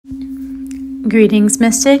Greetings,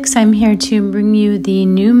 Mystics. I'm here to bring you the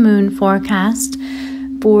new moon forecast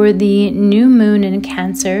for the new moon in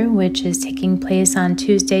Cancer, which is taking place on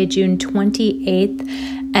Tuesday, June 28th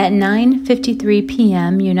at 9:53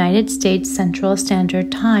 p.m. United States Central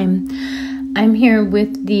Standard Time. I'm here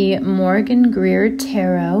with the Morgan Greer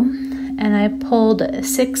Tarot, and I pulled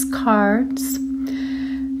 6 cards.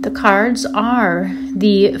 The cards are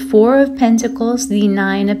the Four of Pentacles, the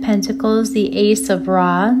Nine of Pentacles, the Ace of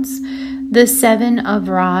Rods, the Seven of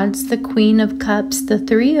Rods, the Queen of Cups, the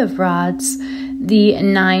Three of Rods, the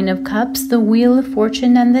Nine of Cups, the Wheel of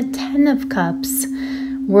Fortune, and the Ten of Cups.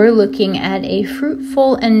 We're looking at a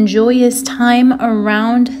fruitful and joyous time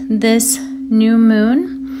around this new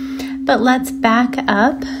moon. But let's back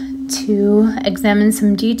up to examine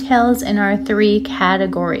some details in our 3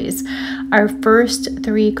 categories. Our first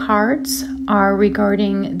 3 cards are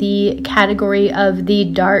regarding the category of the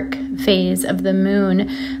dark phase of the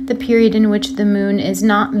moon, the period in which the moon is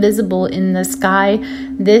not visible in the sky.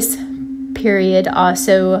 This period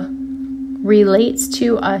also relates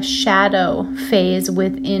to a shadow phase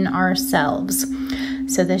within ourselves.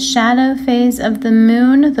 So the shadow phase of the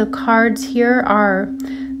moon, the cards here are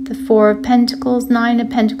the Four of Pentacles, Nine of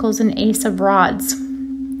Pentacles, and Ace of Rods.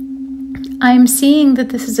 I'm seeing that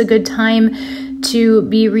this is a good time to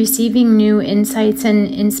be receiving new insights and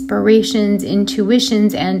inspirations,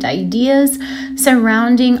 intuitions, and ideas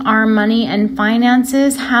surrounding our money and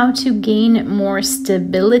finances, how to gain more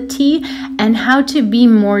stability, and how to be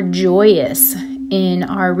more joyous in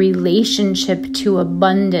our relationship to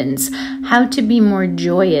abundance, how to be more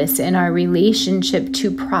joyous in our relationship to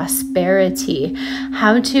prosperity,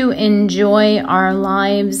 how to enjoy our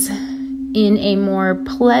lives in a more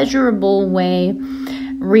pleasurable way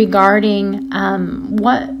regarding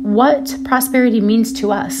what prosperity means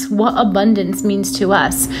to us, what abundance means to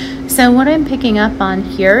us. So what I'm picking up on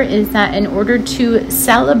here is that in order to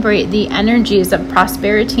celebrate the energies of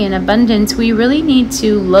prosperity and abundance, we really need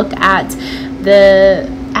to look at the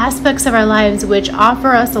aspects of our lives which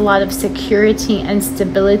offer us a lot of security and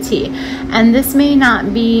stability. And this may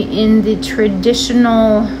not be in the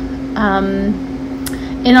traditional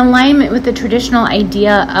in alignment with the traditional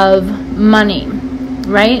idea of money,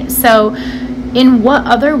 right? So in what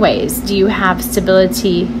other ways do you have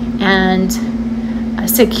stability and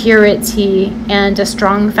security and a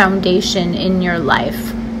strong foundation in your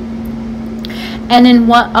life? And in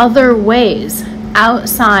what other ways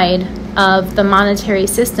outside of the monetary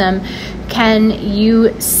system can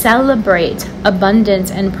you celebrate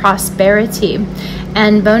abundance and prosperity?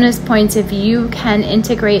 And bonus points if you can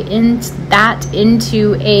integrate that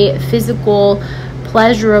into a physical,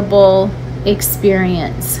 pleasurable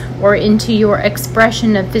experience, or into your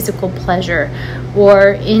expression of physical pleasure,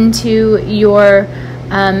 or into your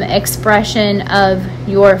expression of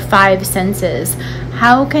your 5 senses.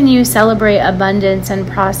 How can you celebrate abundance and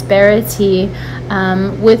prosperity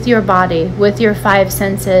with your body, with your 5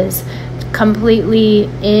 senses, completely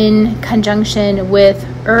in conjunction with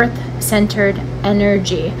earth-centered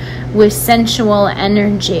energy, with sensual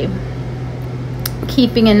energy?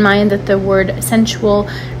 Keeping in mind that the word sensual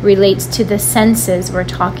relates to the senses. We're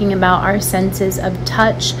talking about our senses of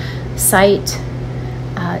touch, sight,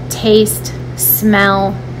 taste,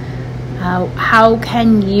 smell. How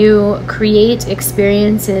can you create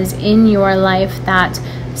experiences in your life that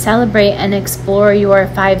celebrate and explore your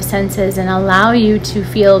 5 senses and allow you to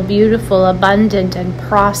feel beautiful, abundant, and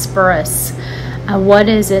prosperous? What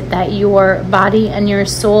is it that your body and your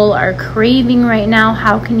soul are craving right now?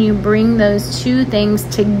 How can you bring those 2 things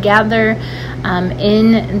together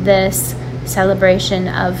in this celebration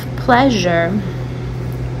of pleasure?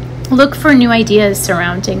 Look for new ideas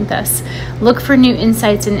surrounding this. Look for new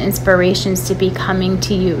insights and inspirations to be coming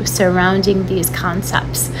to you surrounding these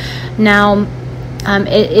concepts. Now,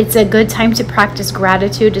 it's a good time to practice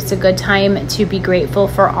gratitude. It's a good time to be grateful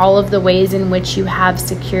for all of the ways in which you have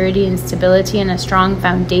security and stability and a strong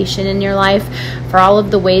foundation in your life, for all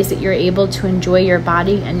of the ways that you're able to enjoy your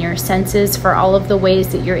body and your senses, for all of the ways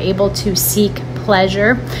that you're able to seek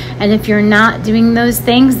pleasure. And if you're not doing those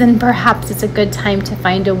things, then perhaps it's a good time to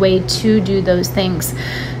find a way to do those things.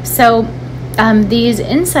 So these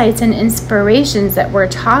insights and inspirations that we're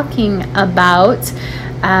talking about,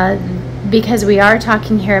 because we are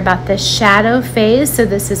talking here about the shadow phase. So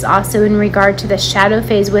this is also in regard to the shadow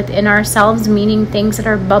phase within ourselves, meaning things that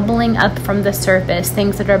are bubbling up from the surface,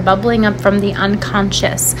 things that are bubbling up from the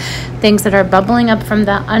unconscious, things that are bubbling up from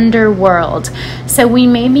the underworld. So we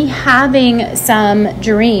may be having some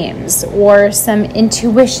dreams or some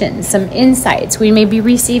intuition, some insights. We may be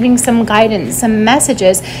receiving some guidance, some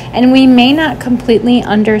messages, and we may not completely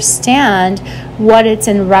understand what it's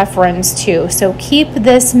in reference to. So keep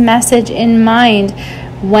this message in mind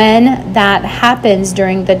when that happens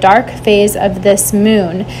during the dark phase of this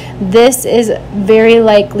moon. This is very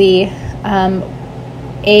likely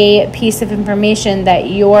a piece of information that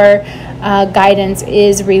your guidance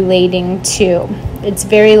is relating to. It's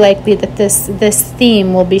very likely that this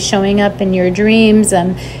theme will be showing up in your dreams,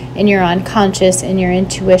 in your unconscious, in your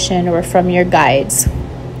intuition, or from your guides.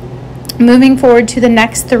 Moving forward to the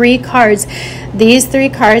next 3 cards. These 3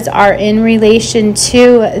 cards are in relation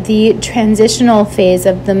to the transitional phase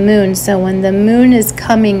of the moon. So when the moon is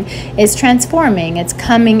transforming, it's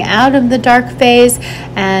coming out of the dark phase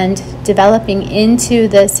and developing into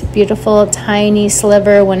this beautiful tiny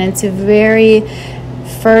sliver when it's very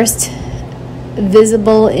first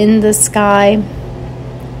visible in the sky.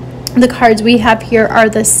 The cards we have here are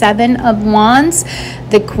the 7 of Wands,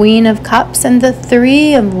 the Queen of Cups, and the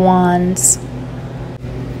 3 of Wands.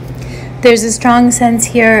 There's a strong sense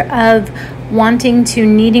here of wanting to,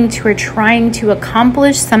 needing to, or trying to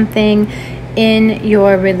accomplish something in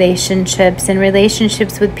your relationships, in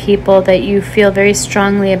relationships with people that you feel very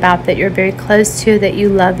strongly about, that you're very close to, that you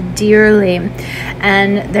love dearly.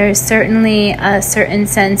 And there's certainly a certain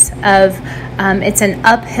sense of it's an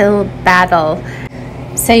uphill battle.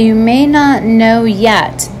 So you may not know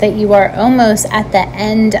yet that you are almost at the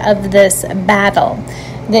end of this battle.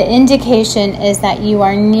 The indication is that you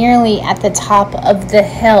are nearly at the top of the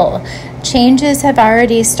hill. Changes have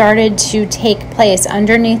already started to take place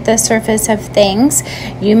underneath the surface of things.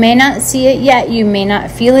 You may not see it yet. You may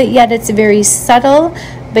not feel it yet. It's very subtle,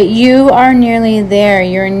 but you are nearly there.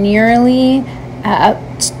 You're nearly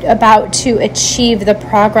about to achieve the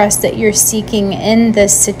progress that you're seeking in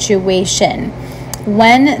this situation.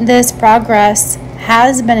 When this progress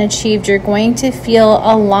has been achieved, you're going to feel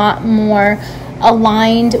a lot more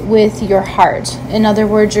aligned with your heart. In other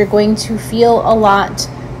words, you're going to feel a lot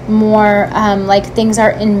more like things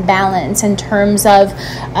are in balance in terms of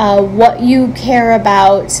what you care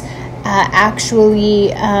about, actually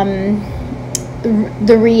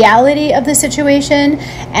the reality of the situation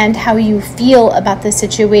and how you feel about the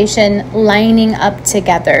situation lining up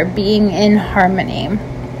together, being in harmony.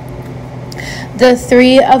 The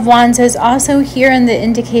 3 of Wands is also here, and the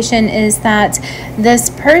indication is that this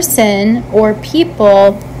person or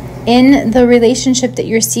people in the relationship that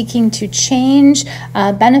you're seeking to change,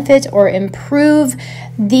 benefit, or improve,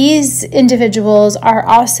 these individuals are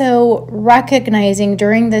also recognizing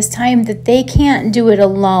during this time that they can't do it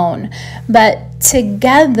alone, but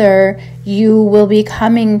together you will be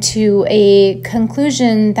coming to a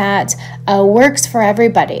conclusion that works for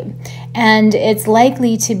everybody. And it's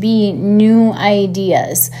likely to be new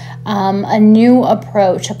ideas, a new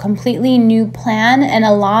approach, a completely new plan, and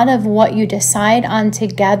a lot of what you decide on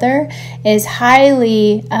together is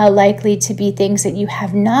highly likely to be things that you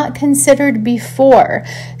have not considered before.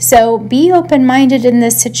 So be open-minded in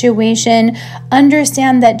this situation.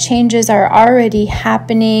 Understand that changes are already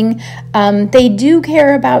happening. They do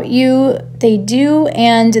care about you. They do,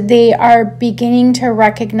 and they are beginning to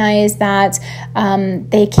recognize that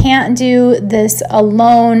they can't do this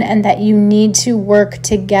alone and that you need to work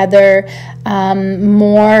together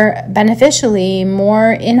more beneficially,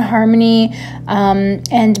 more in harmony,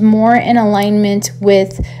 and more in alignment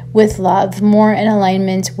with love, more in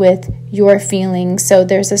alignment with your feelings. So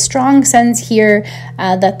there's a strong sense here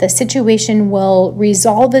that the situation will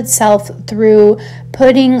resolve itself through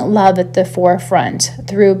putting love at the forefront,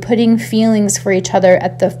 through putting feelings for each other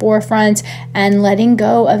at the forefront, and letting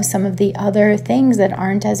go of some of the other things that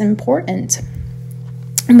aren't as important.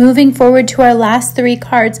 Moving forward to our last 3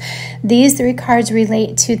 cards, these 3 cards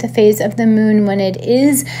relate to the phase of the moon when it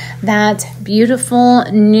is that beautiful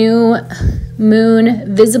new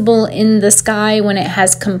moon visible in the sky, when it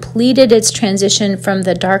has completed its transition from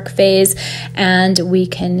the dark phase and we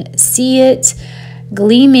can see it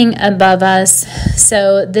gleaming above us.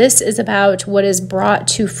 So this is about what is brought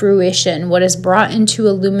to fruition, what is brought into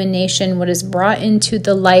illumination, what is brought into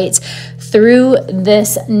the light through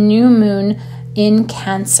this new moon in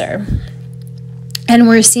Cancer. And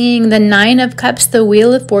we're seeing the 9 of Cups, the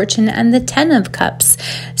Wheel of Fortune, and the 10 of Cups.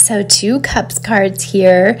 So 2 Cups cards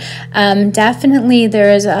here. Definitely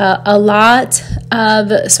there's a lot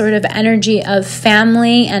of sort of energy of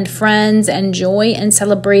family and friends and joy and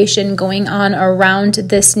celebration going on around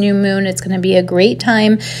this new moon. It's going to be a great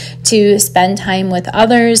time to spend time with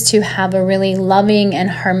others, to have a really loving and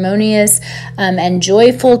harmonious and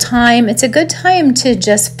joyful time. It's a good time to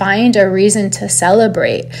just find a reason to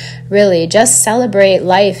celebrate. Really, just celebrate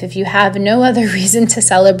life. If you have no other reason to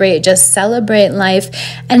celebrate, just celebrate life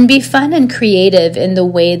and be fun and creative in the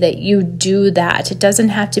way that you do that. It doesn't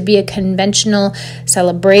have to be a conventional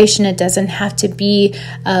celebration. It doesn't have to be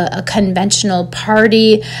a conventional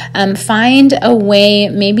party. Find a way,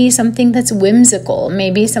 maybe something that's whimsical,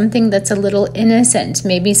 maybe something that's a little innocent,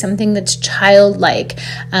 maybe something that's childlike.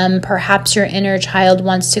 Perhaps your inner child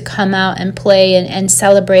wants to come out and play and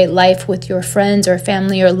celebrate life with your friends or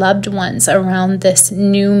family or loved ones around this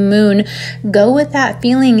new moon. Go with that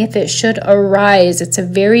feeling if it should arise. It's a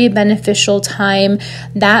very beneficial time.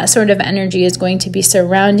 That sort of energy is going to be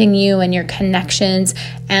surrounding you and your connections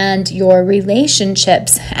and your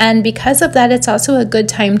relationships. And because of that, it's also a good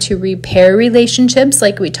time to repair relationships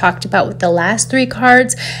like we talked about with the last 3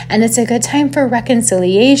 cards. And it's a good time for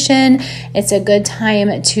reconciliation. It's a good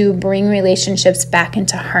time to bring relationships back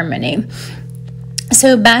into harmony.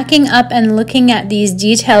 So backing up and looking at these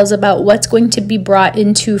details about what's going to be brought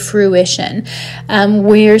into fruition,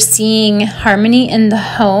 we're seeing harmony in the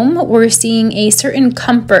home. We're seeing a certain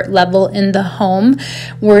comfort level in the home.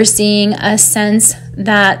 We're seeing a sense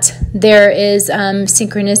that there is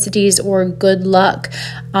synchronicities or good luck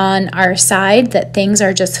on our side, that things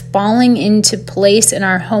are just falling into place in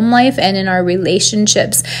our home life and in our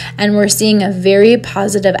relationships, and we're seeing a very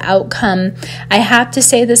positive outcome. I have to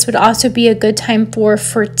say this would also be a good time for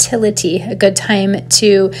fertility, a good time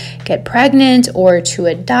to get pregnant or to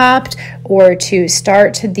adopt or to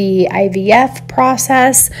start the IVF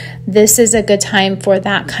process. This is a good time for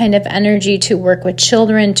that kind of energy to work with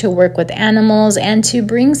children, to work with animals, and to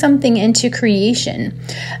bring something into creation.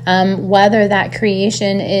 Whether that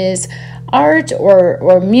creation is art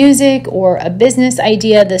or music or a business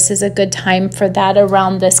idea, this is a good time for that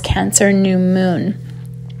around this Cancer new moon.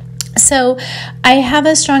 So I have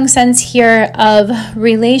a strong sense here of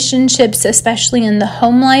relationships, especially in the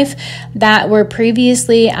home life, that were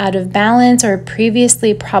previously out of balance or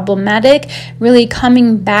previously problematic, really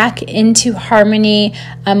coming back into harmony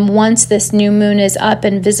once this new moon is up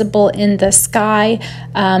and visible in the sky.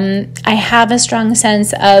 I have a strong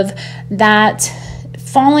sense of that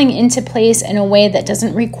falling into place in a way that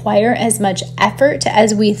doesn't require as much effort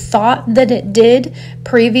as we thought that it did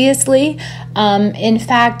previously. In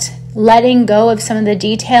fact, letting go of some of the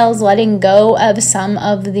details, letting go of some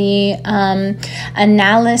of the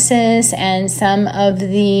analysis and some of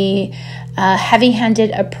the heavy-handed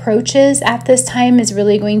approaches at this time is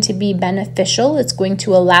really going to be beneficial. It's going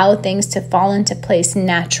to allow things to fall into place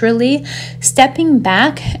naturally. Stepping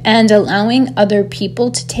back and allowing other people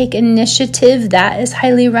to take initiative, that is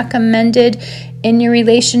highly recommended in your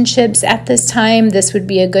relationships at this time. This would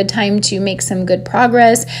be a good time to make some good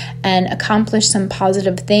progress and accomplish some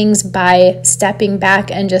positive things by stepping back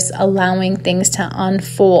and just allowing things to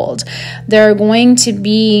unfold. There are going to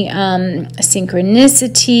be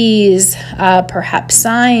synchronicities, perhaps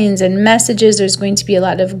signs and messages. There's going to be a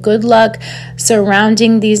lot of good luck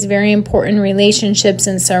surrounding these very important relationships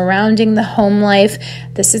and surrounding the home life.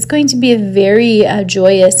 This is going to be a very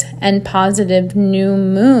joyous and positive new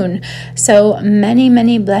moon. So many,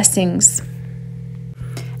 many blessings.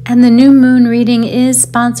 And the new moon reading is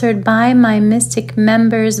sponsored by my Mystic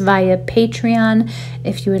members via Patreon.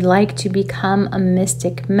 If you would like to become a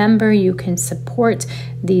Mystic member, you can support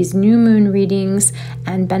these new moon readings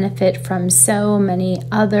and benefit from so many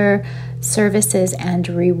other services and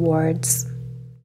rewards.